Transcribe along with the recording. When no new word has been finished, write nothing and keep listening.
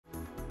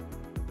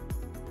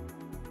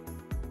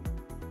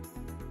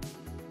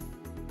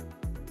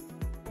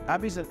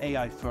ABBYY is an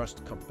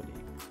AI-first company,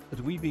 but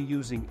we've been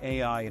using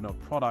AI in our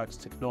products,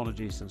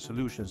 technologies, and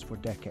solutions for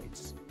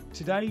decades.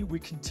 Today, we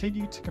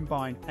continue to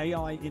combine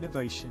AI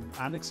innovation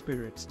and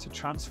experience to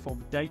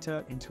transform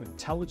data into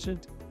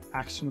intelligent,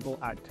 actionable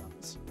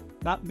outcomes.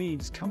 That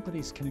means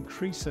companies can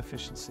increase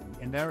efficiency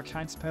in their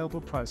accounts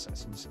payable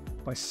processes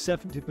by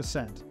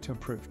 70% to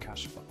improve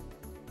cash flow.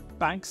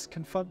 Banks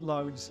can fund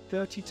loans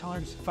 30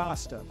 times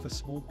faster for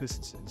small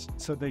businesses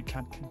so they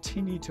can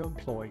continue to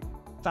employ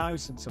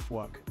thousands of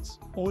workers.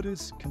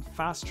 Orders can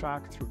fast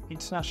track through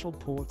international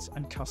ports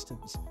and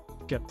customs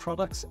to get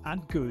products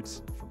and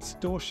goods from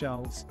store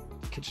shelves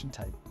to kitchen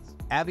tables.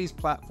 ABBYY's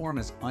platform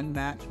is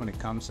unmatched when it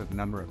comes to the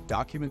number of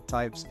document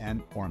types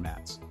and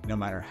formats, no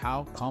matter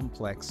how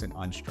complex and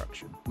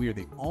unstructured. We are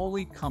the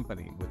only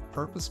company with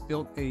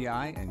purpose-built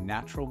AI and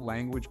natural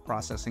language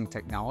processing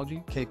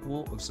technology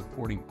capable of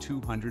supporting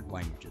 200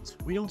 languages.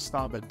 We don't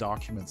stop at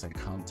documents and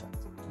content.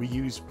 We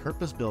use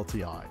purpose-built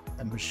AI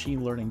and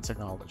machine learning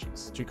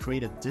technologies to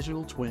create a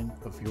digital twin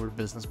of your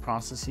business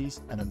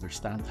processes and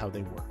understand how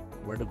they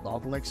work, where the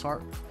bottlenecks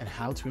are, and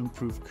how to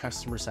improve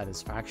customer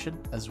satisfaction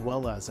as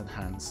well as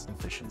enhance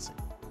efficiency.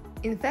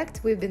 In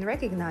fact, we've been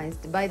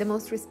recognized by the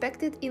most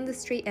respected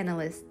industry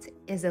analysts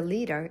as a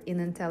leader in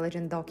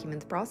intelligent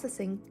document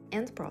processing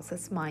and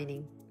process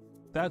mining.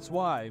 That's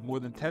why more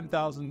than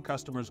 10,000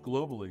 customers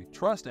globally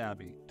trust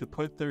ABBYY to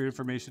put their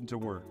information to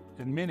work,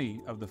 and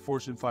many of the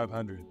Fortune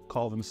 500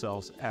 call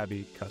themselves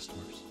ABBYY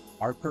customers.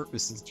 Our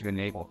purpose is to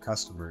enable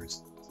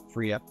customers to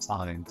free up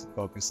time to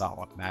focus on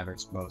what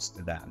matters most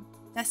to them.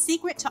 The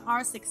secret to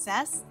our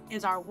success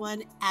is our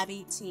One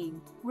ABBYY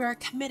team. We are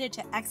committed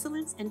to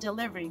excellence in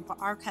delivering for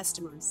our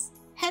customers.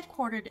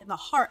 Headquartered in the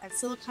heart of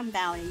Silicon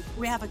Valley,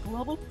 we have a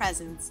global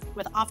presence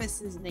with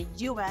offices in the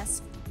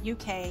US,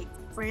 UK,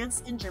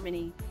 France, and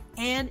Germany,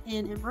 and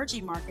in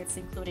emerging markets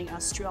including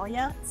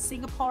Australia,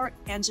 Singapore,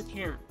 and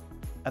Japan.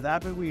 At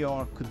ABBYY, we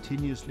are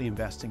continuously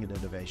investing in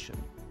innovation.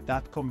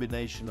 That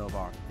combination of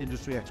our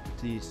industry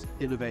expertise,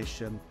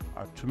 innovation,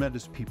 our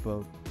tremendous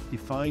people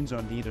defines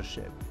our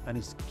leadership and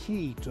is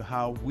key to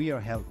how we are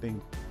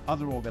helping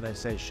other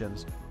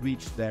organizations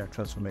reach their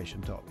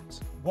transformation targets.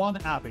 One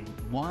ABBYY.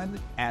 One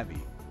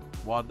ABBYY.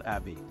 One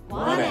ABBYY.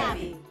 One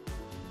ABBYY.